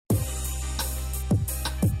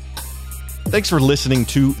Thanks for listening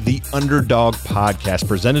to the Underdog Podcast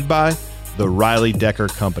presented by the Riley Decker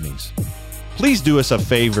Companies. Please do us a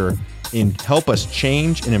favor and help us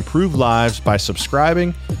change and improve lives by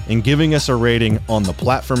subscribing and giving us a rating on the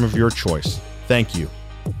platform of your choice. Thank you.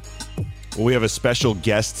 Well, we have a special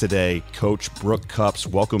guest today, Coach Brook Cupps.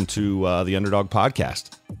 Welcome to the Underdog Podcast.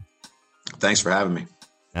 Thanks for having me.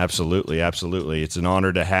 Absolutely. It's an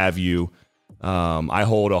honor to have you. I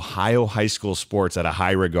hold Ohio high school sports at a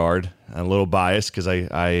high regard. I'm a little biased because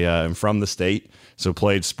I am from the state, so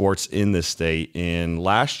played sports in the state. And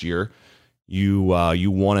last year, you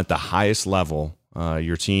won at the highest level.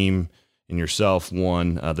 Your team and yourself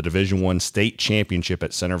won the Division I state championship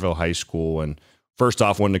at Centerville High School. And first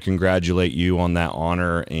off, wanted to congratulate you on that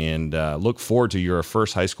honor and look forward to your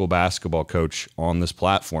first high school basketball coach on this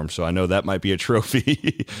platform. So I know that might be a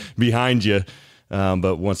trophy behind you.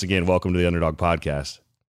 But once again, welcome to the Underdog Podcast.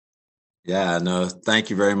 Yeah, no,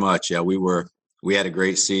 thank you very much. Yeah, we had a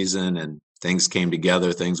great season and things came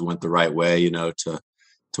together. Things went the right way, to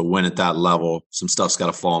win at that level. Some stuff's got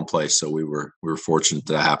to fall in place. So we were fortunate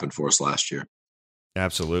that happened for us last year.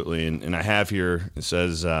 Absolutely. And I have here, it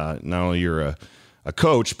says not only you're a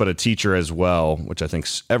coach, but a teacher as well, which I think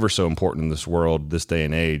is ever so important in this world, this day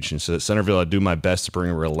and age. And so at Centerville, I do my best to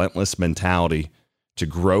bring a relentless mentality to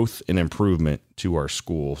growth and improvement to our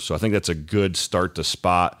school. So I think that's a good spot to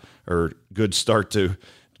start,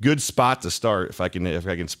 if I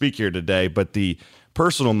can speak here today. But the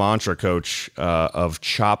personal mantra, Coach, of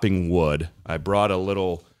chopping wood. I brought a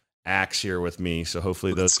little axe here with me, so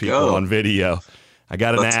hopefully those people on video. I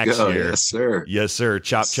got an axe here. Yes, sir. Yes, sir.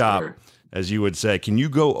 Chop, chop, as you would say. Can you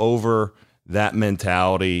go over that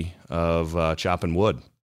mentality of chopping wood?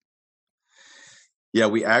 Yeah,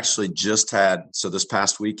 we actually just had, so this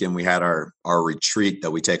past weekend we had our retreat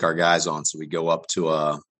that we take our guys on. So we go up to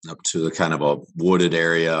the kind of a wooded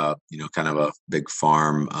area, kind of a big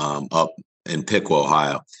farm up in Piqua,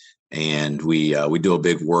 Ohio. And we do a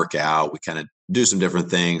big workout. We kind of do some different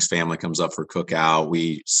things. Family comes up for cookout.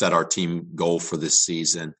 We set our team goal for this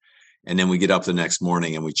season. And then we get up the next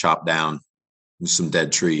morning and we chop down some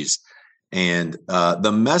dead trees. And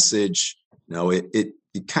the message,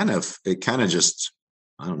 it kind of just,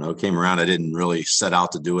 I don't know, came around. I didn't really set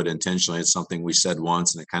out to do it intentionally. It's something we said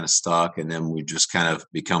once and it kind of stuck. And then we just kind of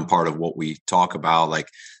become part of what we talk about, like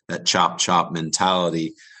that chop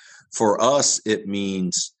mentality. For us, it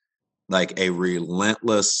means like a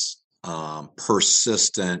relentless,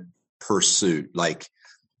 persistent pursuit. Like,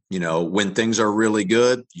 when things are really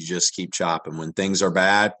good, you just keep chopping. When things are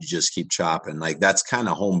bad, you just keep chopping. Like that's kind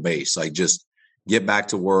of home base. Like just get back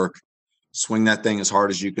to work, swing that thing as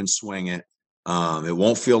hard as you can swing it. It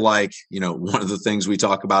won't feel like, one of the things we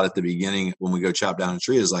talk about at the beginning when we go chop down a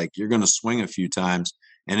tree is like, you're going to swing a few times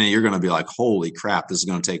and then you're going to be like, holy crap, this is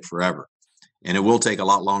going to take forever. And it will take a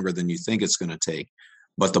lot longer than you think it's going to take.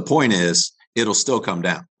 But the point is, it'll still come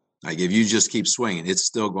down. Like if you just keep swinging, it's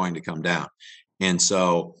still going to come down. And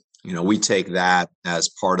so, we take that as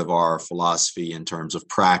part of our philosophy in terms of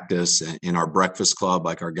practice and in our breakfast club,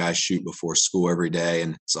 like our guys shoot before school every day.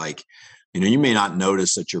 And it's like, you may not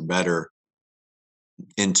notice that you're better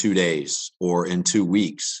in 2 days or in 2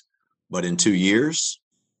 weeks, but in 2 years,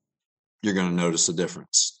 you're going to notice a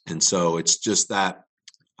difference. And so it's just that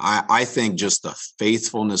I think just the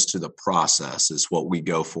faithfulness to the process is what we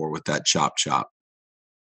go for with that chop.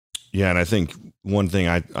 Yeah, and I think one thing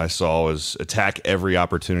I saw is attack every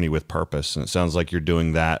opportunity with purpose. And it sounds like you're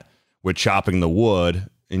doing that with chopping the wood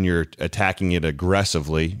and you're attacking it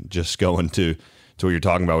aggressively, just going to what you're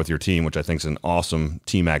talking about with your team, which I think is an awesome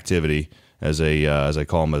team activity as I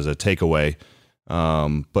call them, as a takeaway.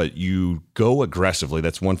 But you go aggressively.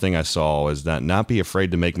 That's one thing I saw, is that not be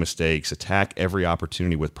afraid to make mistakes, attack every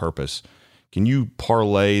opportunity with purpose. Can you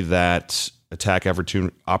parlay that attack every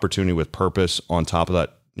opportunity with purpose on top of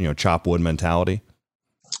that, chop wood mentality?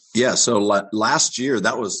 Yeah. So last year,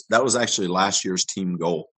 that was actually last year's team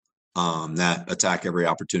goal, that attack every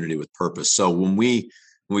opportunity with purpose. So when we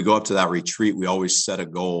go up to that retreat, we always set a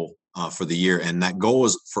goal for the year. And that goal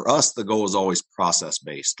is, for us, the goal is always process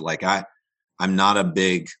based. Like I'm not a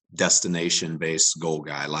big destination based goal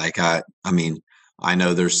guy. Like I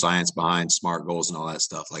know there's science behind SMART goals and all that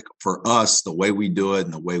stuff. Like for us, the way we do it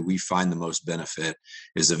and the way we find the most benefit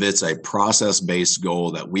is if it's a process-based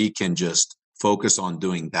goal that we can just focus on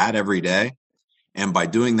doing that every day. And by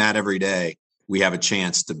doing that every day, we have a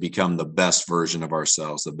chance to become the best version of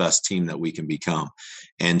ourselves, the best team that we can become.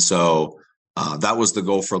 And so that was the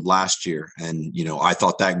goal for last year. And, I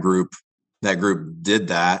thought that group did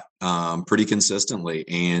that pretty consistently.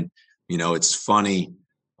 And, it's funny.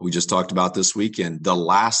 We just talked about this weekend. The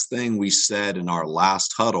last thing we said in our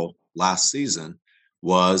last huddle last season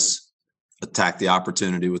was attack the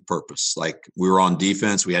opportunity with purpose. Like, we were on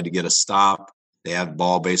defense. We had to get a stop. They had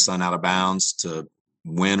ball based on out of bounds to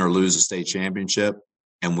win or lose a state championship.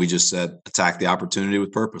 And we just said, attack the opportunity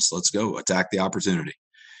with purpose. Let's go attack the opportunity.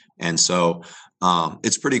 And so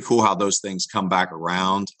it's pretty cool how those things come back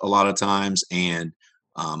around a lot of times. And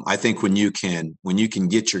I think when you can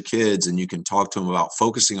get your kids and you can talk to them about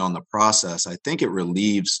focusing on the process, I think it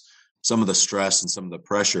relieves some of the stress and some of the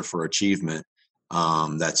pressure for achievement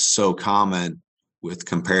that's so common with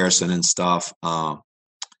comparison and stuff.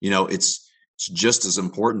 It's just as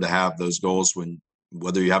important to have those goals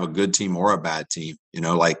whether you have a good team or a bad team,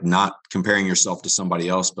 like not comparing yourself to somebody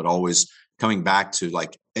else, but always coming back to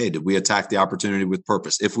like, hey, did we attack the opportunity with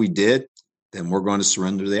purpose? If we did, then we're going to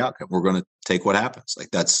surrender the outcome. We're going to take what happens. Like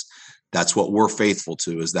that's what we're faithful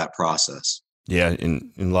to, is that process. Yeah.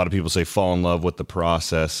 And a lot of people say fall in love with the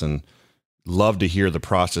process, and love to hear the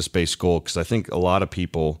process-based goal. Cause I think a lot of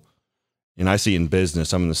people, and I see in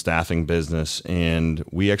business, I'm in the staffing business, and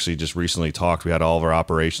we actually just recently talked, we had all of our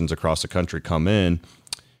operations across the country come in,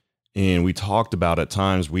 and we talked about at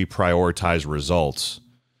times we prioritize results,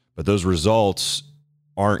 but those results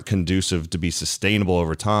aren't conducive to be sustainable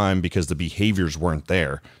over time because the behaviors weren't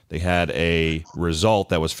there. They had a result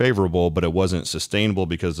that was favorable, but it wasn't sustainable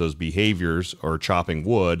because those behaviors, or chopping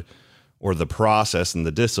wood, or the process and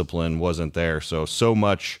the discipline wasn't there. So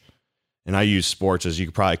much, and I use sports, as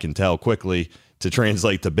you probably can tell quickly, to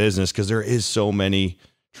translate to business, because there is so many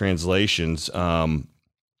translations, kind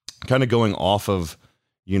of going off of,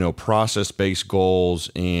 process-based goals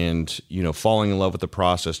and, falling in love with the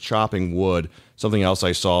process, chopping wood. Something else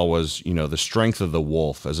I saw was, the strength of the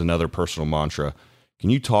wolf as another personal mantra.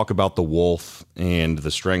 Can you talk about the wolf and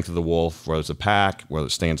the strength of the wolf, whether it's a pack, whether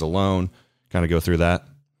it stands alone, kind of go through that?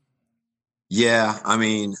 Yeah. I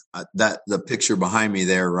mean, the picture behind me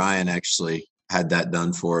there, Ryan actually had that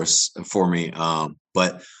done for me.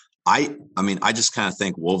 But I just kind of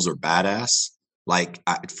think wolves are badass. Like,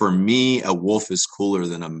 for me, a wolf is cooler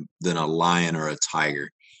than a lion or a tiger.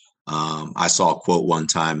 I saw a quote one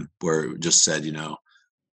time where it just said,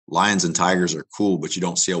 lions and tigers are cool, but you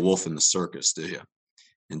don't see a wolf in the circus, do you?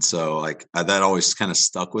 And so like that always kind of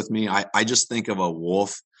stuck with me. I just think of a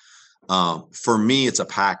wolf. For me, it's a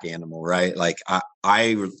pack animal, right? Like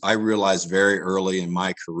I realized very early in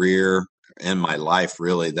my career, in my life,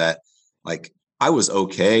 really, that like I was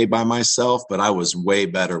okay by myself, but I was way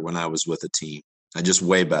better when I was with a team.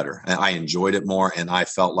 Way better. And I enjoyed it more. And I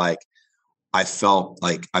felt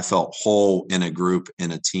whole in a group,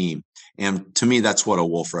 in a team. And to me, that's what a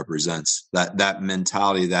wolf represents, that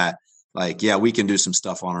mentality that like, yeah, we can do some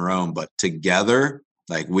stuff on our own, but together,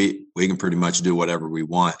 like we can pretty much do whatever we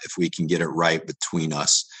want if we can get it right between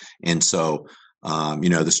us. And so,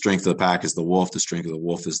 the strength of the pack is the wolf. The strength of the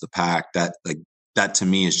wolf is the pack. That to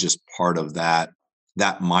me is just part of that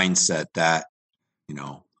mindset that,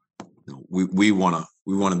 we want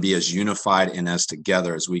to be as unified and as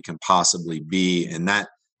together as we can possibly be. And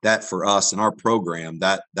that for us in our program,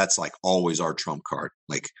 that's like always our trump card.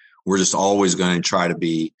 Like we're just always going to try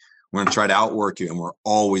to outwork you. And we're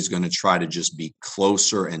always going to try to just be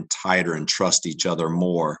closer and tighter and trust each other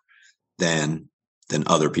more than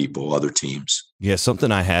other people, other teams. Yeah.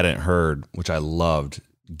 Something I hadn't heard, which I loved,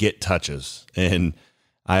 get touches. And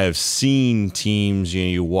I have seen teams,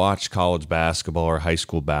 you watch college basketball or high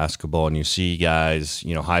school basketball, and you see guys,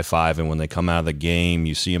 high-fiving when they come out of the game.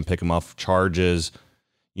 You see them pick them off charges.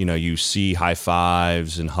 You see high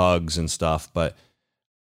fives and hugs and stuff. But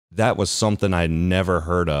that was something I never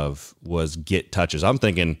heard of, was get touches. I'm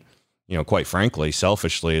thinking, quite frankly,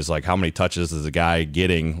 selfishly, is like, how many touches is the guy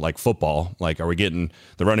getting, like football? Like, are we getting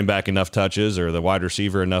the running back enough touches or the wide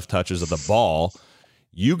receiver enough touches of the ball?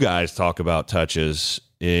 You guys talk about touches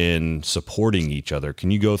in supporting each other.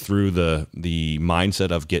 Can you go through the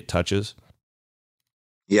mindset of get touches?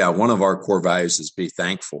 Yeah. One of our core values is be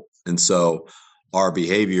thankful. And so our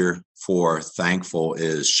behavior for thankful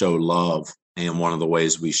is show love. And one of the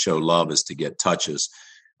ways we show love is to get touches.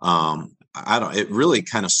 It really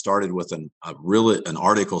kind of started with an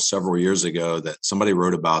article several years ago that somebody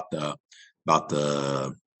wrote about the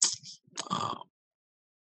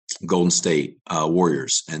Golden State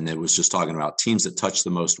Warriors, and it was just talking about teams that touch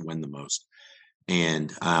the most win the most.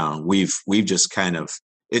 And we've just kind of,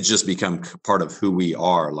 it's just become part of who we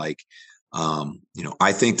are. Like,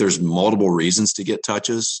 I think there's multiple reasons to get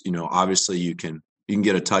touches. Obviously you can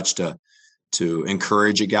get a touch to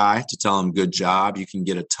encourage a guy, to tell him good job. You can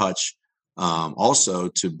get a touch also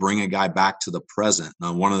to bring a guy back to the present.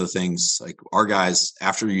 Now, one of the things, like our guys,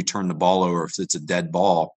 after you turn the ball over, if it's a dead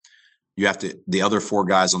ball, the other 4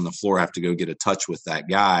 guys on the floor have to go get a touch with that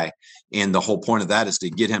guy. And the whole point of that is to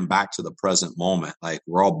get him back to the present moment. Like,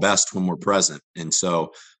 we're all best when we're present. And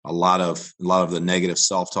so a lot of the negative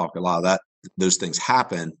self-talk, a lot of that, those things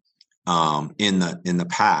happen in the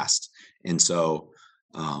past. And so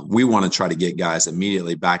we want to try to get guys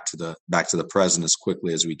immediately back to the present as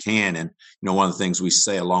quickly as we can. And, one of the things we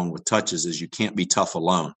say along with touches is you can't be tough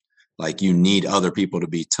alone. Like, you need other people to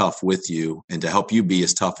be tough with you and to help you be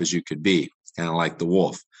as tough as you could be, kind of like the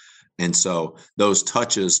wolf. And so those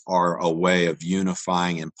touches are a way of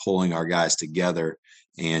unifying and pulling our guys together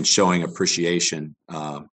and showing appreciation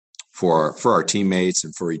for our teammates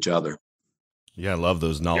and for each other. Yeah, I love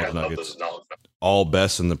those knowledge nuggets. All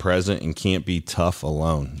best in the present and can't be tough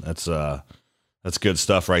alone. That's good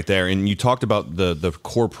stuff right there. And you talked about the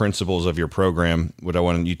core principles of your program.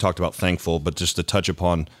 You talked about thankful, but just to touch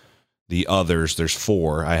upon the others, there's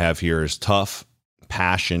 4 I have here is tough,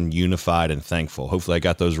 passion, unified, and thankful. Hopefully I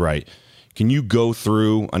got those right. Can you go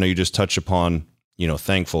through, I know you just touched upon,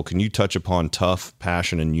 thankful. Can you touch upon tough,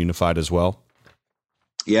 passion, and unified as well?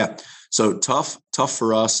 Yeah. So tough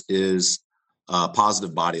for us is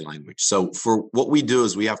positive body language. So for what we do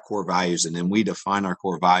is we have core values, and then we define our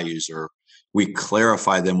core values, or we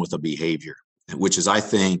clarify them with a behavior, which is, I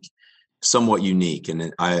think, somewhat unique.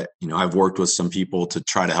 And I've worked with some people to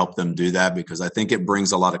try to help them do that, because I think it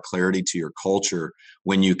brings a lot of clarity to your culture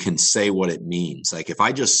when you can say what it means. Like, if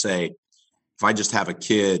I just have a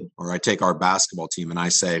kid, or I take our basketball team and I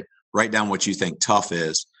say, write down what you think tough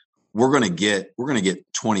is, we're going to get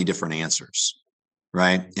 20 different answers.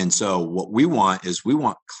 Right. And so what we want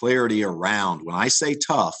clarity around, when I say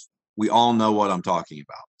tough, we all know what I'm talking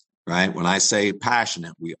about. Right. When I say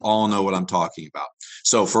passionate, we all know what I'm talking about.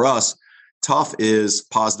 So for us, tough is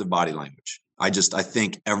positive body language. I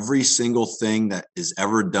think every single thing that is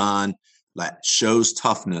ever done that shows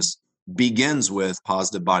toughness begins with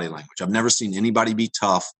positive body language. I've never seen anybody be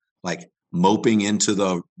tough, like moping into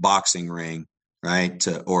the boxing ring, right?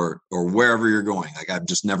 Or wherever you're going. Like, I've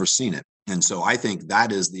just never seen it. And so I think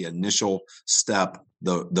that is the initial step.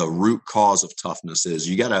 The root cause of toughness is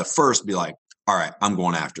you got to first be like, all right, I'm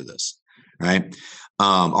going after this. Right.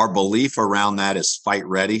 Our belief around that is fight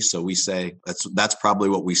ready. So we say that's probably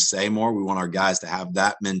what we say more. We want our guys to have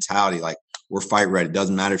that mentality. Like, we're fight ready. It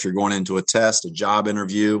doesn't matter if you're going into a test, a job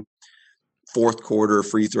interview, 4th quarter,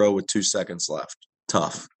 free throw with 2 seconds left.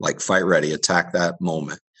 Tough, like, fight ready, attack that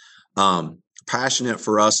moment. Passionate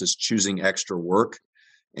for us is choosing extra work.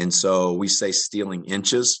 And so we say stealing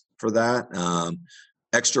inches for that.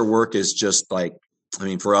 Extra work is just like,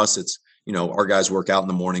 for us, it's, our guys work out in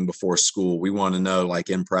the morning before school. We want to know, like,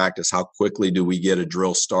 in practice, how quickly do we get a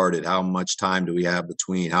drill started? How much time do we have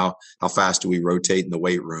between? How fast do we rotate in the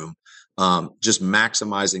weight room? Just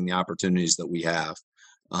maximizing the opportunities that we have.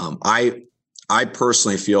 I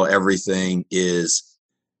personally feel everything is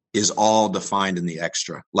all defined in the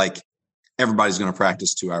extra. Like, everybody's going to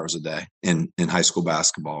practice 2 hours a day in high school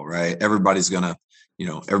basketball, right? Everybody's going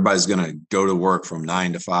to go to work from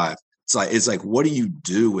 9 to 5. It's like, what do you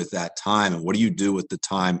do with that time? And what do you do with the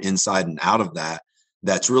time inside and out of that?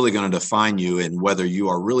 That's really going to define you, and whether you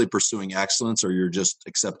are really pursuing excellence or you're just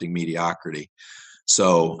accepting mediocrity.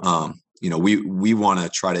 So, we want to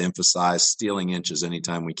try to emphasize stealing inches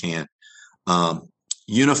anytime we can.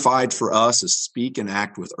 Unified for us is speak and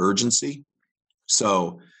act with urgency.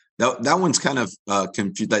 So that one's kind of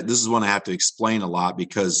confused. This is one I have to explain a lot,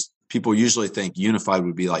 because people usually think unified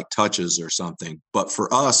would be like touches or something. But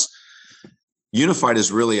for us, unified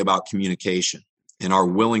is really about communication and our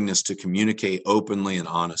willingness to communicate openly and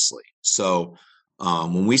honestly. So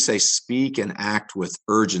when we say speak and act with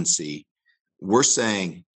urgency, we're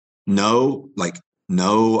saying no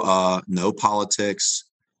politics,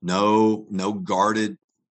 no guarded,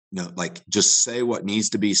 like, just say what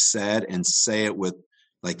needs to be said, and say it with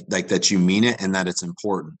like that you mean it and that it's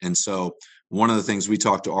important. And so one of the things we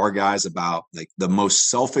talk to our guys about, like, the most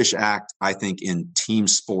selfish act, I think, in team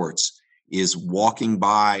sports is walking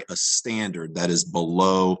by a standard that is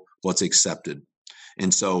below what's accepted.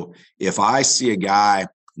 And so if I see a guy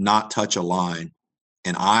not touch a line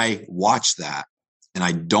and I watch that and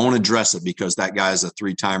I don't address it because that guy is a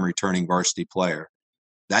 3-time returning varsity player,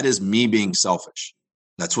 that is me being selfish.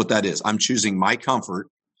 That's what that is. I'm choosing my comfort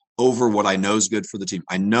over what I know is good for the team.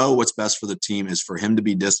 I know what's best for the team is for him to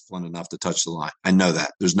be disciplined enough to touch the line. I know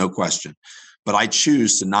that. There's no question. But I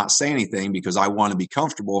choose to not say anything because I want to be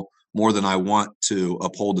comfortable more than I want to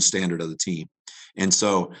uphold the standard of the team. And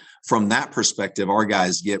so from that perspective, our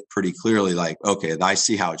guys get pretty clearly like, okay, I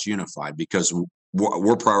see how it's unified because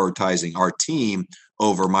we're prioritizing our team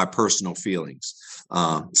over my personal feelings.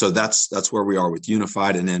 So that's where we are with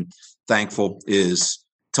unified. And then thankful is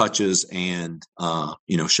touches and,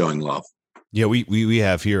 showing love. Yeah, we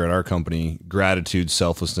have here at our company gratitude,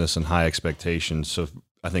 selflessness, and high expectations. So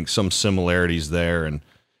I think some similarities there, and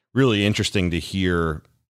really interesting to hear,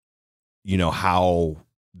 how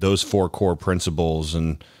those 4 core principles.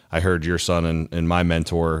 And I heard your son and my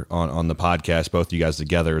mentor on the podcast, both of you guys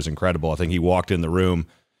together, is incredible. I think he walked in the room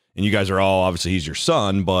and you guys are all, obviously he's your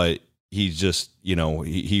son, but he's just,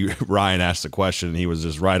 he Ryan asked the question and he was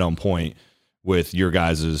just right on point with your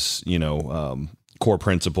guys's, core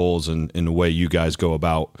principles and the way you guys go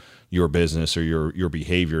about your business or your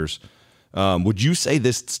behaviors. Would you say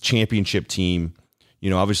this championship team,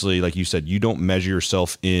 obviously, like you said, you don't measure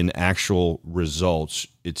yourself in actual results.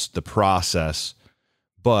 It's the process,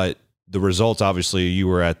 but the results, obviously you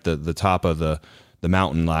were at the top of the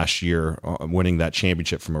mountain last year, winning that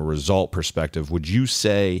championship from a result perspective. Would you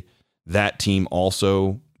say that team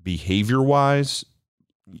also behavior wise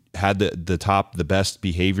had the best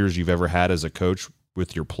behaviors you've ever had as a coach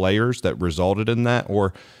with your players that resulted in that?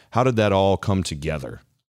 Or how did that all come together?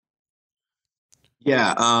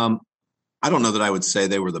 Yeah. I don't know that I would say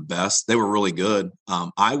they were the best. They were really good.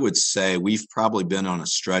 I would say we've probably been on a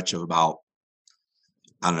stretch of about,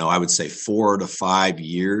 I would say 4 to 5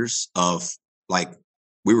 years of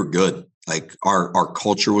we were good. Like our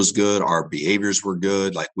culture was good. Our behaviors were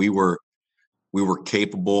good. Like we were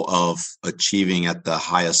capable of achieving at the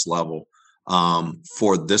highest level.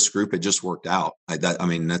 For this group, it just worked out.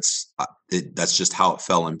 That's just how it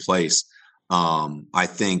fell in place. I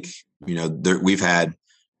think, we've had,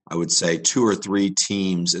 I would say 2 or 3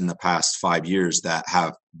 teams in the past 5 years that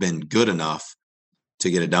have been good enough to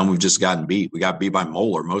get it done. We've just gotten beat. We got beat by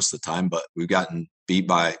Moeller most of the time, but we've gotten beat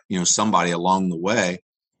by, somebody along the way.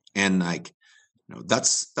 And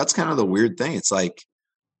that's kind of the weird thing. It's like,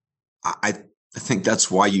 I think that's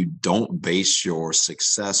why you don't base your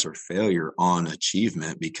success or failure on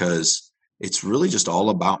achievement, because it's really just all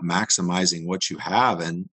about maximizing what you have.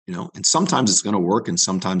 And, and sometimes it's going to work and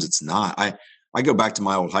sometimes it's not. I go back to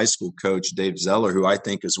my old high school coach, Dave Zeller, who I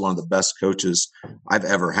think is one of the best coaches I've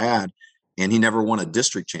ever had. And he never won a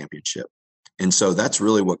district championship. And so that's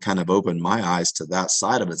really what kind of opened my eyes to that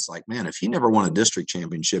side of it. It's like, man, if he never won a district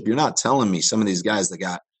championship, you're not telling me some of these guys that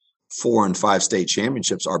got 4 and 5 state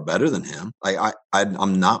championships are better than him.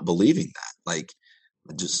 I'm not believing that.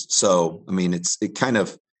 It kind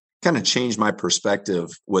of changed my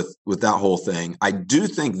perspective with that whole thing. I do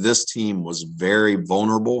think this team was very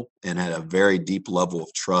vulnerable and had a very deep level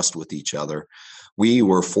of trust with each other. We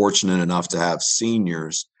were fortunate enough to have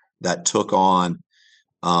seniors that took on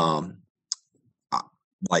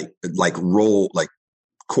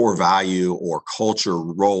core value or culture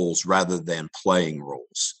roles rather than playing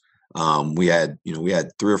roles. We had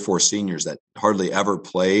 3 or 4 seniors that hardly ever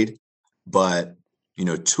played, but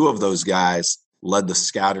 2 of those guys led the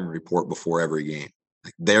scouting report before every game.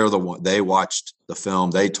 They're the one, they watched the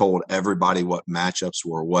film. They told everybody what matchups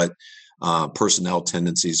were, what personnel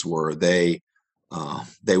tendencies were. They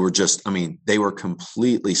were just, they were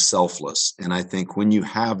completely selfless. And I think when you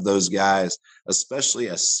have those guys, especially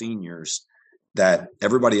as seniors, that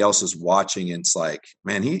everybody else is watching, and it's like,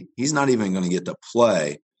 man, he's not even going to get to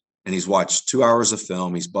play. And he's watched 2 hours of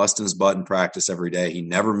film. He's busting his butt in practice every day. He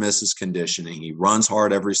never misses conditioning. He runs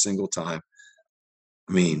hard every single time.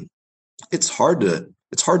 It's hard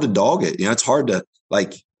to dog it. It's hard to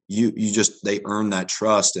they earn that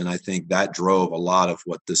trust. And I think that drove a lot of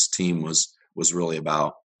what this team was really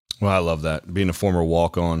about. Well, I love that. Being a former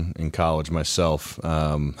walk-on in college myself,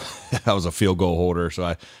 I was a field goal holder. So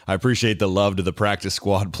I appreciate the love to the practice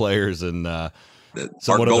squad players and,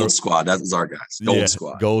 so our gold squad, that was our guys.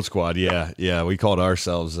 Gold squad. Yeah. We called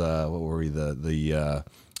ourselves, what were we? The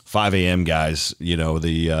 5 a.m. guys, we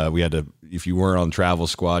had to, if you weren't on travel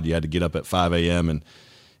squad, you had to get up at 5 a.m.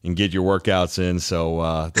 and get your workouts in.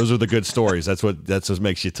 So those are the good stories. That's what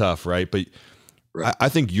makes you tough. Right. But right. I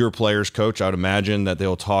think your players, coach, I would imagine that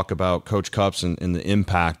they'll talk about Coach Cupps and the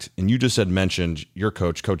impact. And you just had mentioned your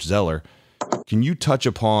coach, Coach Zeller. Can you touch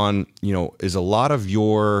upon, is a lot of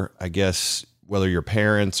your, I guess, whether your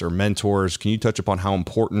parents or mentors, can you touch upon how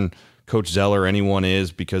important Coach Zeller, anyone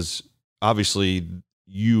is? Because obviously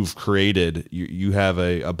you've created, you have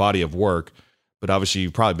a body of work, but obviously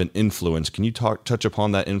you've probably been influenced. Can you touch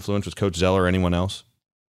upon that influence with Coach Zeller or anyone else?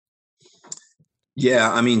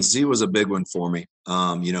 Yeah. Z was a big one for me.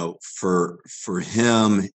 For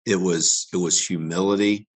him, it was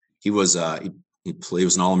humility. He was an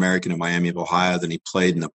All-American in Miami of Ohio. Then he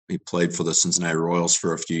played for the Cincinnati Royals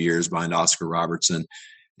for a few years behind Oscar Robertson.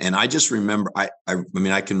 And I just remember, I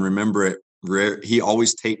can remember it. He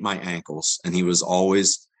always taped my ankles, and he was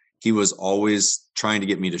always, he was always trying to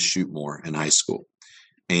get me to shoot more in high school.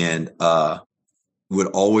 And would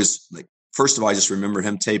always, like, first of all, I just remember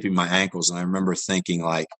him taping my ankles. And I remember thinking,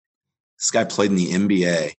 like, this guy played in the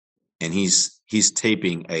NBA and he's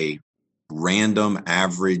taping a random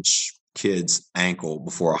average kid's ankle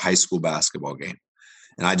before a high school basketball game.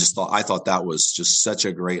 And I thought that was just such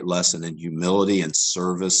a great lesson in humility and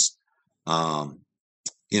service. And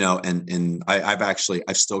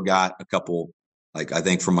I've still got a couple, like, I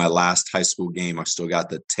think from my last high school game, I've still got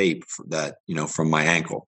the tape that, from my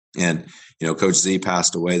ankle. And, Coach Z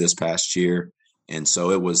passed away this past year. And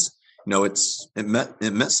so it was, it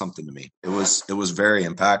meant something to me. It was very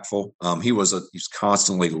impactful. He's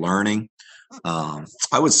constantly learning. I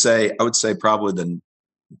would say probably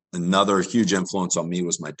another huge influence on me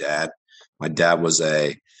was my dad. My dad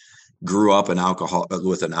grew up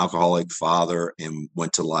with an alcoholic father and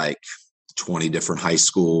went to like 20 different high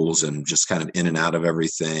schools and just kind of in and out of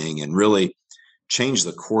everything, and really changed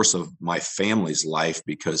the course of my family's life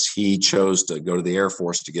because he chose to go to the Air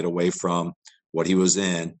Force to get away from what he was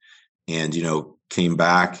in, and, came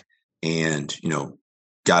back and,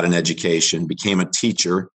 got an education, became a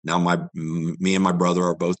teacher. Now me and my brother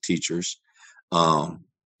are both teachers. And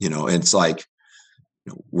it's like,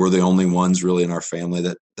 we're the only ones really in our family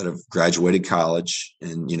that have graduated college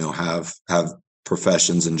and, have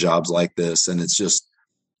professions and jobs like this. And it's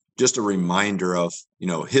just a reminder of,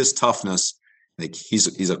 his toughness. Like,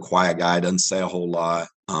 he's a quiet guy, doesn't say a whole lot.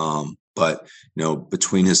 But,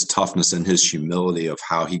 between his toughness and his humility of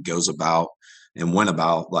how he goes about and went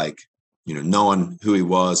about, like, knowing who he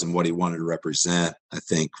was and what he wanted to represent, I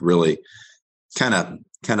think really kind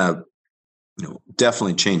of,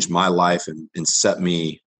 definitely changed my life and set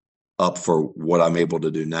me up for what I'm able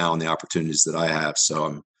to do now and the opportunities that I have. So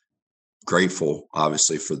I'm grateful,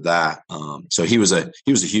 obviously, for that. So he was a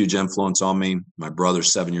huge influence on me. My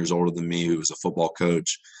brother's 7 years older than me, who was a football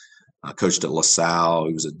coach, coached at LaSalle.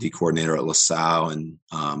 He was a D coordinator at LaSalle and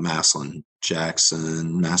Massillon,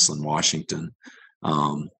 Washington,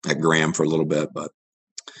 at Graham for a little bit. But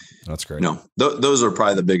that's great. Those are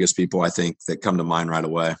probably the biggest people I think that come to mind right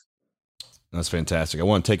away. That's fantastic. I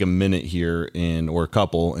want to take a minute here or a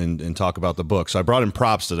couple and talk about the book. So I brought in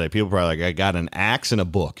props today. People are probably like, I got an axe and a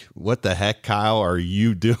book. What the heck, Kyle, are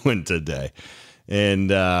you doing today? And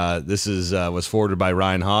this was forwarded by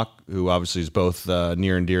Ryan Hawk, who obviously is both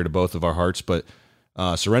near and dear to both of our hearts. But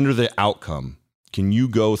Surrender the Outcome. Can you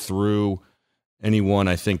go through anyone?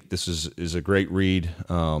 I think this is a great read.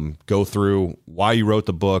 Go through why you wrote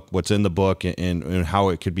the book, what's in the book, and how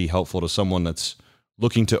it could be helpful to someone that's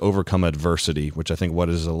looking to overcome adversity, which I think what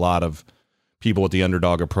is a lot of people with the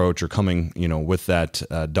underdog approach are coming, with that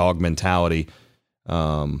dog mentality.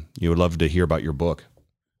 You would love to hear about your book.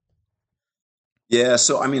 Yeah.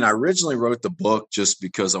 So, I originally wrote the book just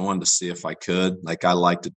because I wanted to see if I could. Like, I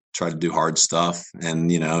like to try to do hard stuff.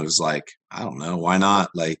 And, it was like, I don't know, why not?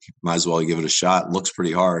 Like, might as well give it a shot. It looks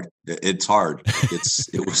pretty hard. It's hard.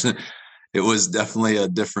 It was definitely a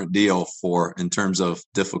different deal in terms of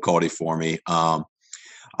difficulty for me.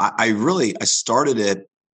 I started it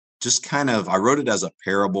just I wrote it as a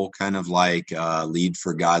parable, kind of like Lead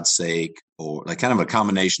for God's Sake, or like kind of a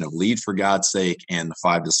combination of Lead for God's Sake and the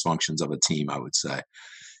 5 dysfunctions of a team, I would say,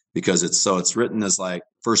 because it's written as like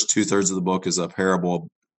first 2/3 of the book is a parable.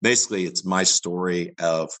 Basically, it's my story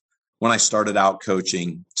of when I started out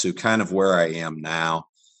coaching to kind of where I am now,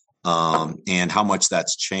 and how much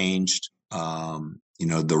that's changed.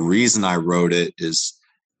 The reason I wrote it is,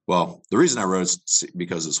 the reason I wrote it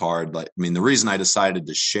because it's hard. The reason I decided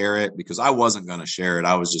to share it, because I wasn't going to share it.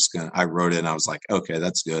 I wrote it and I was like, okay,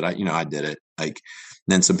 that's good. I did it. Like,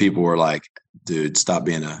 then some people were like, dude, stop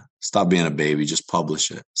being a baby, just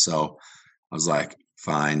publish it. So I was like,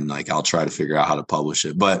 fine, like, I'll try to figure out how to publish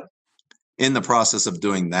it. But in the process of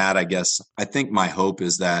doing that, I think my hope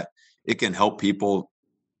is that it can help people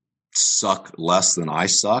suck less than I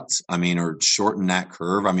sucked. Or shorten that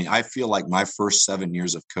curve. I feel like my first 7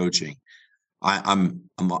 years of coaching, I'm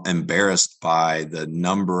embarrassed by the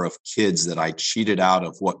number of kids that I cheated out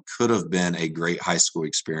of what could have been a great high school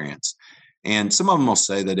experience. And some of them will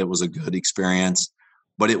say that it was a good experience,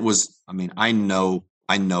 but it was, I know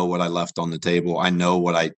what I left on the table. I know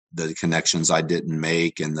the connections I didn't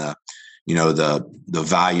make, and the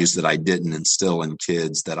values that I didn't instill in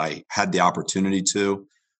kids that I had the opportunity to.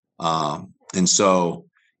 And so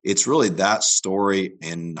it's really that story.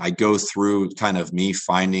 And I go through kind of me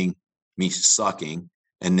finding me sucking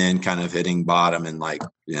and then kind of hitting bottom and like,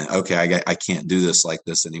 okay, I can't do this like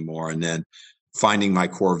this anymore. And then finding my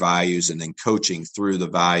core values and then coaching through the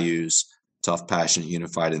values, tough, passionate,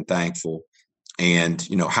 unified, and thankful. And,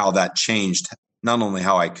 how that changed not only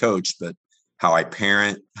how I coach, but how I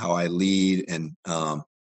parent, how I lead. And, and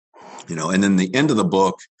then the end of the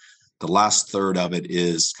book, the last third of it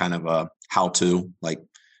is kind of a how to, like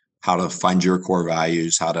how to find your core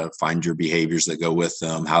values, how to find your behaviors that go with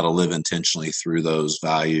them, how to live intentionally through those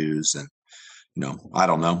values. And, I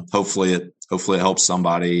don't know, hopefully it helps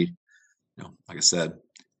somebody, like I said,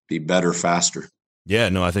 be better, faster. Yeah,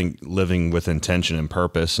 no, I think living with intention and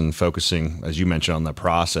purpose and focusing, as you mentioned, on the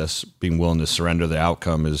process, being willing to surrender the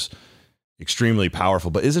outcome is extremely powerful.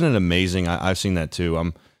 But isn't it amazing? I've seen that too.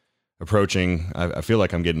 I'm approaching, I feel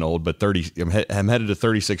like I'm getting old, but I'm headed to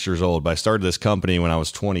 36 years old, but I started this company when I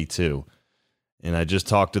was 22. And I just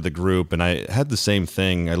talked to the group and I had the same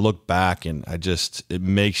thing. I look back and it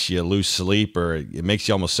makes you lose sleep, or it makes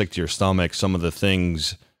you almost sick to your stomach, some of the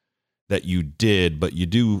things that you did, but you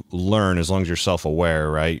do learn as long as you're self-aware,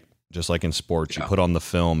 right? Just like in sports, you put on the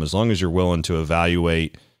film, as long as you're willing to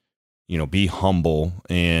evaluate, be humble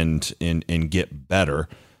and get better.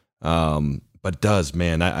 But it does,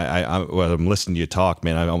 man, when I'm listening to you talk,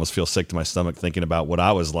 man, I almost feel sick to my stomach thinking about what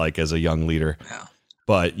I was like as a young leader. Yeah.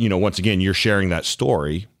 But, once again, you're sharing that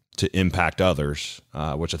story to impact others,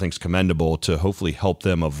 which I think is commendable, to hopefully help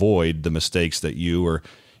them avoid the mistakes that you, or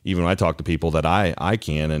even when I talk to people, that I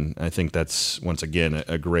can. And I think that's, once again,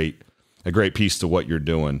 a great piece to what you're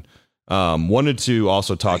doing. Wanted to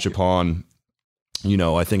also touch upon,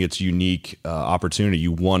 I think it's unique opportunity.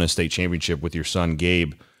 You won a state championship with your son,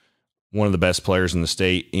 Gabe, one of the best players in the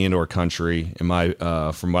state and or country, from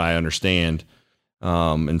what I understand.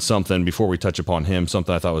 And something, before we touch upon him,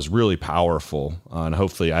 something I thought was really powerful. And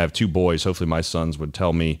hopefully, I have two boys. Hopefully my sons would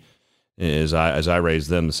tell me, as I raise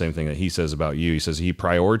them, the same thing that he says about you. He says he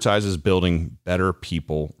prioritizes building better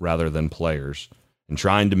people rather than players, and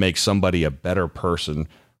trying to make somebody a better person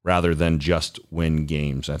rather than just win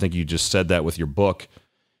games. I think you just said that with your book.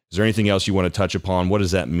 Is there anything else you want to touch upon? What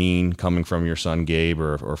does that mean coming from your son, Gabe,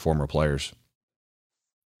 or former players?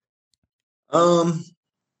 No,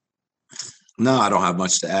 I don't have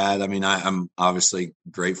much to add. I mean, I'm obviously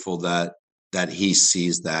grateful that he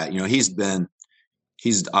sees that.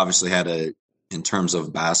 He's obviously had in terms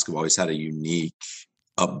of basketball, he's had a unique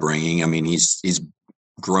upbringing. I mean, he's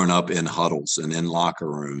grown up in huddles and in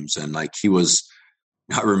locker rooms, and like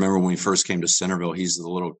I remember when he first came to Centerville, he's the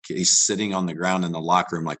little kid, he's sitting on the ground in the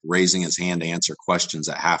locker room, like raising his hand to answer questions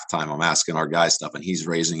at halftime. I'm asking our guys stuff and he's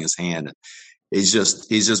raising his hand. And he's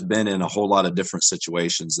just been in a whole lot of different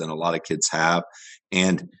situations than a lot of kids have.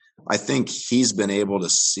 And I think he's been able to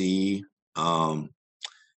see,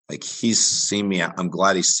 he's seen me. I'm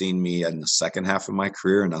glad he's seen me in the second half of my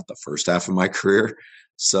career and not the first half of my career.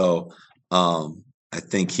 So I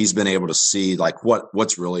think he's been able to see like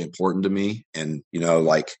what's really important to me. And,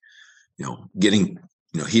 getting,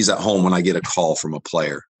 he's at home when I get a call from a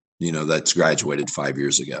player, that's graduated 5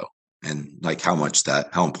 years ago, and like how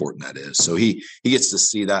important that is. So he gets to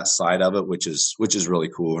see that side of it, which is really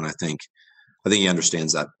cool. And I think he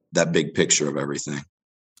understands that big picture of everything.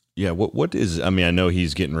 Yeah. What is, I mean, I know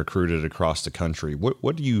he's getting recruited across the country.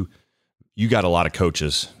 What do you got a lot of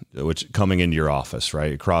coaches which coming into your office,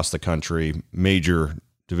 right? Across the country, major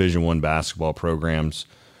Division I basketball programs.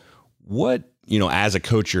 What, as a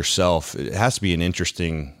coach yourself, it has to be an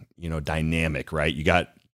interesting, dynamic, right? You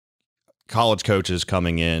got college coaches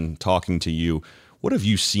coming in, talking to you. What have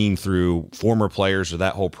you seen through former players or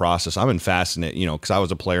that whole process? I've been fascinated, because I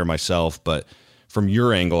was a player myself, but from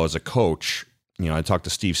your angle as a coach, I talked to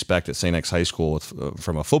Steve Specht at St. X High School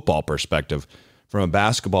from a football perspective. From a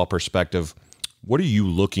basketball perspective, what are you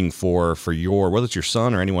looking for whether it's your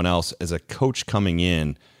son or anyone else as a coach coming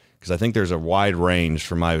in? Because I think there's a wide range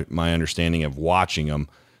from my understanding of watching them.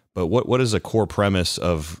 But what is a core premise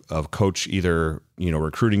of coach either,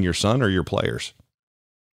 recruiting your son or your players?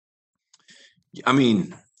 I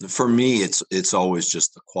mean, for me, it's always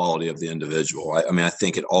just the quality of the individual. I mean, I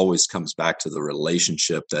think it always comes back to the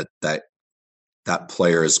relationship that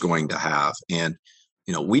player is going to have. And,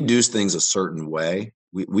 we do things a certain way.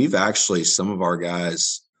 We've actually, some of our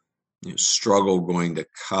guys, struggle going to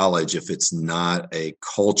college if it's not a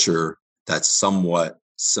culture that's somewhat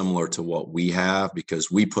similar to what we have,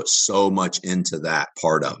 because we put so much into that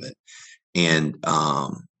part of it. And,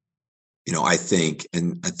 I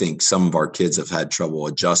think some of our kids have had trouble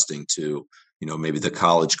adjusting to, maybe the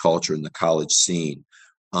college culture and the college scene.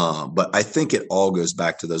 But I think it all goes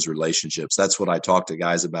back to those relationships. That's what I talk to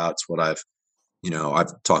guys about. It's what I've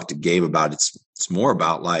talked to Gabe about. It's more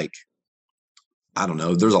about like, I don't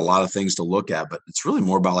know, there's a lot of things to look at, but it's really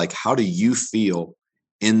more about like, how do you feel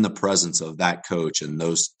in the presence of that coach and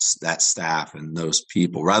that staff and those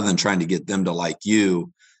people, rather than trying to get them to like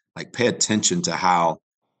you, like pay attention to how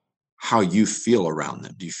how you feel around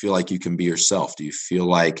them. Do you feel like you can be yourself? Do you feel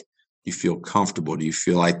like you feel comfortable? Do you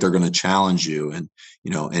feel like they're going to challenge you and,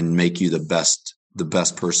 and make you the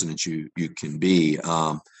best person that you can be?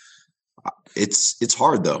 It's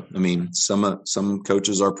hard though. I mean, some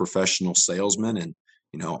coaches are professional salesmen, and,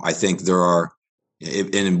 I think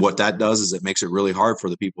and what that does is it makes it really hard for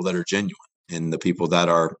the people that are genuine and the people that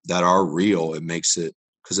are real. It makes it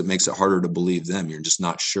harder to believe them. You're just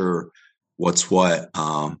not sure what's what.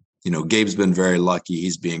 Gabe's been very lucky.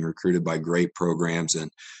 He's being recruited by great programs,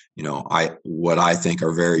 and, what I think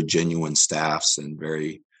are very genuine staffs and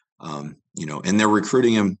very, and they're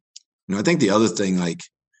recruiting him. I think the other thing, like,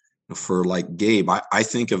 for like Gabe, I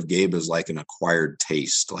think of Gabe as like an acquired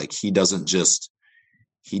taste. Like he doesn't just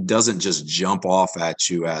jump off at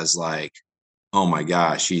you as like, oh my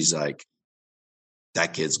gosh, he's like,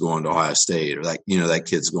 that kid's going to Ohio State, or like, that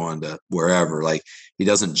kid's going to wherever. Like he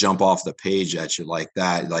doesn't jump off the page at you like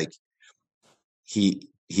that. Like he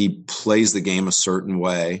plays the game a certain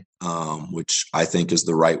way, which I think is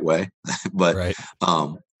the right way. But, right.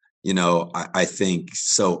 I think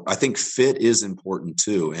so. I think fit is important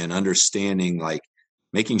too. And understanding, like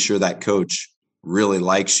making sure that coach really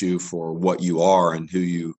likes you for what you are and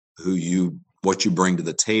what you bring to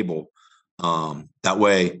the table. That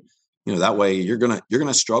way you're going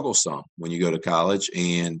to struggle some when you go to college.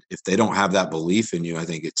 And if they don't have that belief in you, I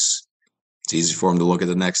think it's easy for them to look at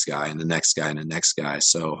the next guy and the next guy and the next guy.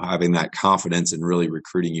 So having that confidence and really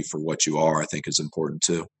recruiting you for what you are, I think is important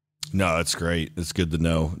too. No, that's great. It's good to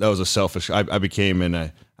know. That was a selfish. I became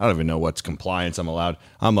I don't even know what's compliance I'm allowed.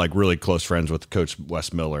 I'm like really close friends with Coach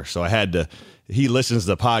Wes Miller. So I had to, he listens to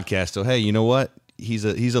the podcast. So, hey, you know what? He's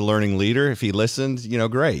a learning leader. If he listens,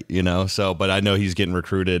 great, so, but I know he's getting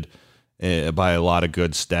recruited by a lot of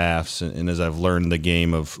good staffs. And as I've learned the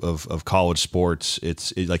game of college sports,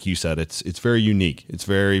 it's like you said, it's very unique. It's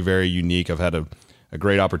very, very unique. I've had a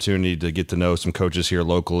great opportunity to get to know some coaches here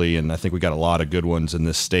locally, and I think we got a lot of good ones in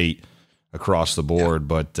this state across the board. Yeah.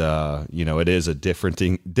 But it is a different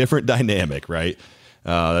dynamic, right?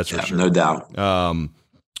 That's for sure, no doubt.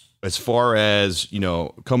 As far as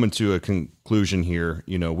coming to a conclusion here,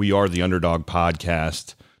 we are the Underdog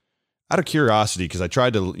Podcast. Out of curiosity, because I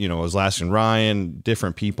tried to, I was asking Ryan,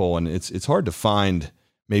 different people, and it's hard to find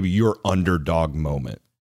maybe your underdog moment.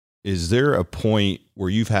 Is there a point where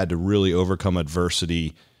you've had to really overcome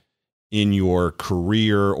adversity in your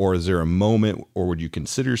career, or is there a moment, or would you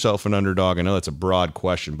consider yourself an underdog? I know that's a broad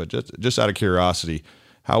question, but just out of curiosity,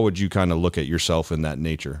 how would you kind of look at yourself in that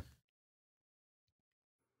nature?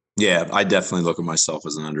 Yeah, I definitely look at myself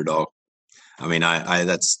as an underdog. I mean, I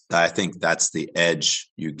think that's the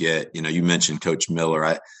edge you get. You mentioned Coach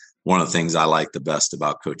Miller. One of the things I like the best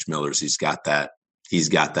about Coach Miller is he's got that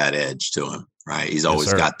edge to him, right? He's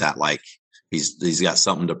always got that, like he's got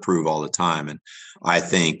something to prove all the time. And I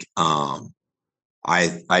think I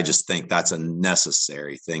just think that's a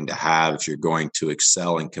necessary thing to have if you're going to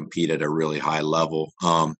excel and compete at a really high level.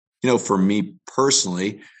 For me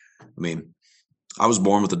personally, I mean, I was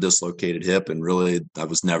born with a dislocated hip, and really I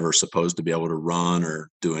was never supposed to be able to run or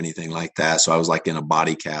do anything like that. So I was like in a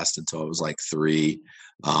body cast until I was like 3.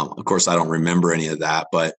 Of course, I don't remember any of that,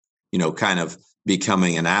 but, kind of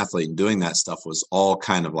becoming an athlete and doing that stuff was all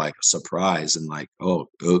kind of like a surprise and like, oh,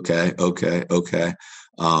 okay.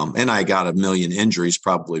 And I got a million injuries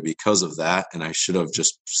probably because of that. And I should have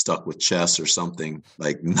just stuck with chess or something,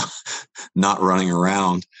 like not running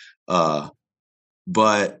around.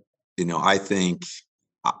 But I think,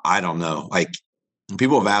 I don't know, like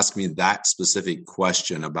people have asked me that specific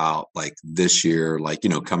question about like this year, like,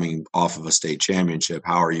 coming off of a state championship,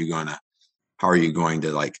 how are you going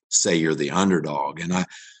to like say you're the underdog? And I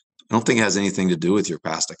don't think it has anything to do with your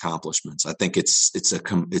past accomplishments. I think it's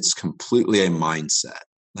completely a mindset.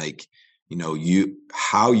 Like,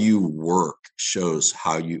 how you work shows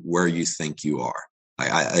where you think you are.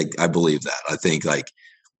 I believe that. I think like,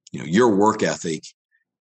 your work ethic,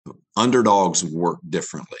 underdogs work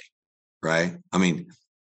differently, right? I mean,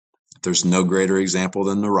 there's no greater example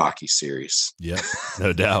than the Rocky series. Yeah,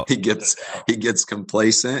 no doubt. He gets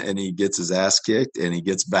complacent and he gets his ass kicked and he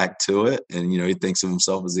gets back to it. And, he thinks of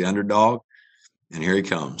himself as the underdog, and here he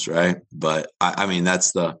comes. Right. But I mean,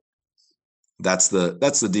 that's the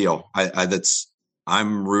deal.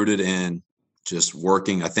 I'm rooted in just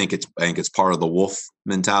working. I think it's part of the wolf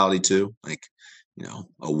mentality too. Like,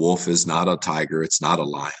 a wolf is not a tiger. It's not a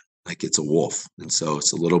lion. Like, it's a wolf. And so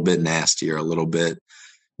it's a little bit nastier, a little bit,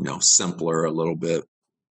 simpler, a little bit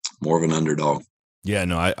more of an underdog. Yeah,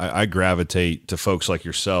 no, I gravitate to folks like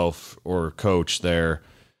yourself or Coach there.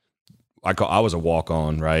 I was a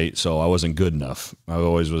walk-on, right? So I wasn't good enough. I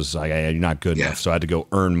always was like, hey, you're not good enough. So I had to go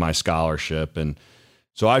earn my scholarship. And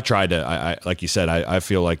so I tried to, I like you said, I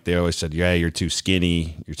feel like they always said, yeah, you're too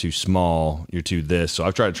skinny, you're too small, you're too this. So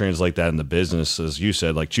I've tried to translate that in the business. As you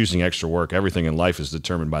said, like choosing extra work, everything in life is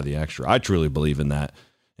determined by the extra. I truly believe in that.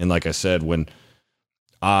 And like I said, when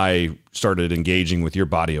I started engaging with your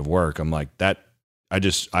body of work, I'm like that,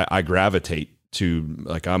 I gravitate to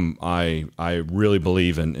like, I really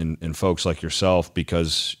believe in folks like yourself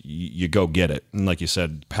because you go get it. And like you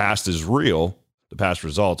said, past is real, the past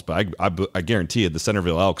results, but I guarantee you the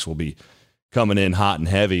Centerville Elks will be coming in hot and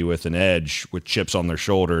heavy with an edge with chips on their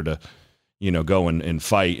shoulder to, go and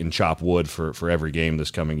fight and chop wood for every game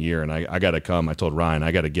this coming year. And I got to come. I told Ryan,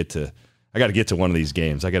 I got to get to one of these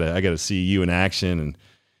games. I got to see you in action and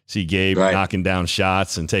see Gabe knocking down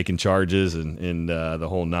shots and taking charges and the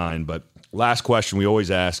whole nine. But last question we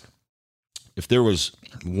always ask, if there was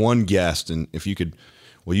one guest, and if you could,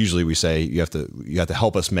 well, usually we say you have to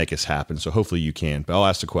help us make us happen. So hopefully you can, but I'll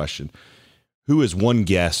ask the question. Who is one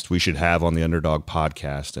guest we should have on the Underdog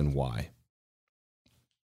podcast and why?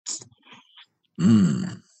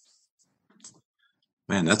 Man,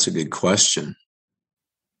 that's a good question.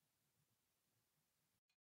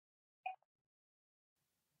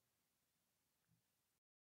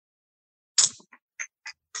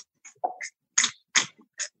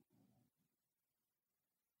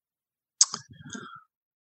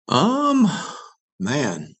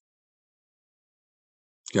 Man,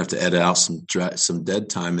 you have to edit out some dead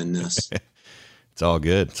time in this. It's all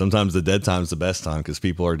good. Sometimes the dead time's the best time because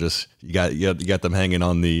people are just you got them hanging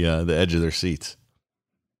on the edge of their seats.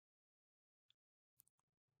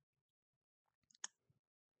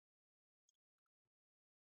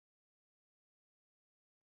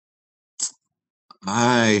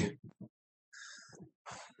 Let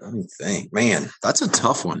me think. Man, that's a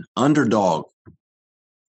tough one. Underdog.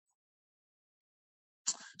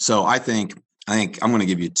 So I think I'm going to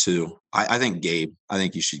give you two. I think Gabe. I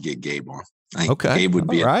think you should get Gabe on. I think Gabe would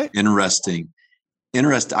be interesting.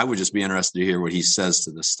 I would just be interested to hear what he says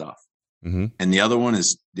to this stuff. Mm-hmm. And the other one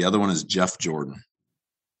is Jeff Jordan.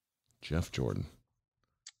 Jeff Jordan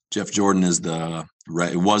is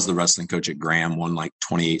was the wrestling coach at Graham. Won like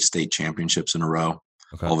 28 state championships in a row.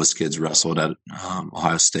 Okay. All of his kids wrestled at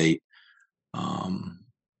Ohio State. I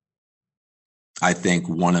think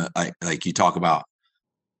like you talk about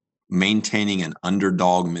maintaining an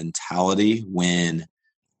underdog mentality when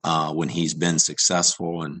he's been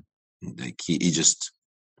successful, and like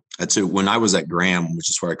that's who, when I was at Graham, which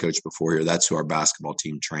is where I coached before here, that's who our basketball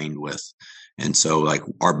team trained with. And so like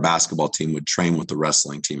our basketball team would train with the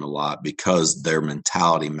wrestling team a lot because their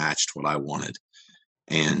mentality matched what I wanted.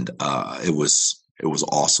 And it was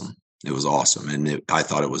awesome. It was awesome. And I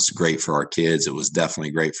thought it was great for our kids. It was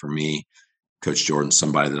definitely great for me. Coach Jordan's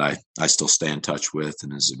somebody that I still stay in touch with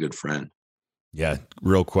and is a good friend. Yeah.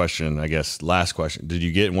 Real question, I guess. Last question. Did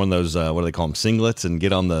you get one of those, what do they call them, singlets and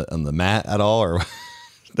get on the mat at all? Or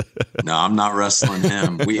No, I'm not wrestling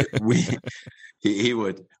him. We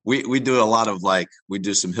do a lot of we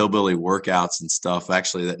do some hillbilly workouts and stuff.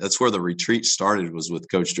 Actually, that's where the retreat started, was with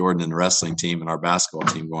Coach Jordan and the wrestling team and our basketball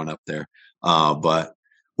team going up there. But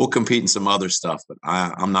we'll compete in some other stuff, but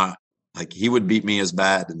I'm not, like, he would beat me as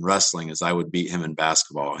bad in wrestling as I would beat him in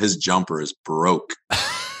basketball. His jumper is broke,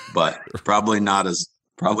 but probably not as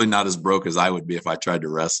broke as I would be if I tried to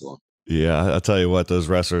wrestle him. Yeah, I'll tell you what, those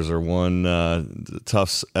wrestlers are one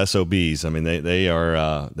tough SOBs. I mean,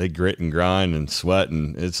 they grit and grind and sweat,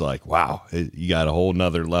 and it's like, wow, you got a whole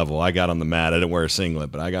nother level. I got on the mat. I didn't wear a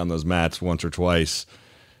singlet, but I got on those mats once or twice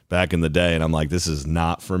back in the day, and I'm like, this is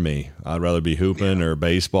not for me. I'd rather be hooping or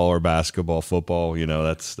baseball or basketball, football.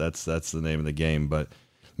 That's the name of the game. But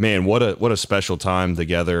man, what a special time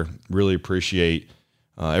together. Really appreciate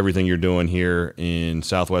everything you're doing here in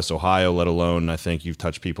Southwest Ohio, let alone I think you've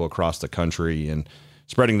touched people across the country and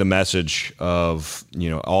spreading the message of,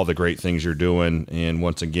 all the great things you're doing. And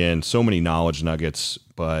once again, so many knowledge nuggets,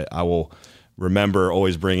 but I will remember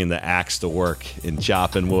always bringing the axe to work and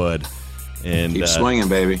chopping wood. And keep swinging,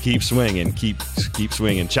 baby. Keep swinging. Keep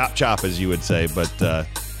swinging. Chop, chop, as you would say. But,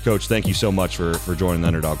 Coach, thank you so much for joining the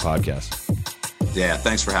Underdog Podcast. Yeah,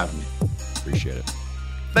 thanks for having me. Appreciate it.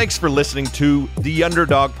 Thanks for listening to the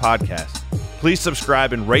Underdog Podcast. Please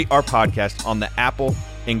subscribe and rate our podcast on the Apple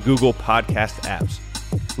and Google Podcast apps.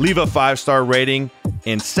 Leave a 5-star rating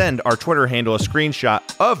and send our Twitter handle a screenshot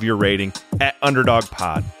of your rating at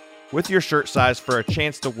UnderdogPod with your shirt size for a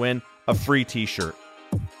chance to win a free t-shirt.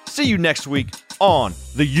 See you next week on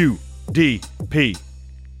the UDP.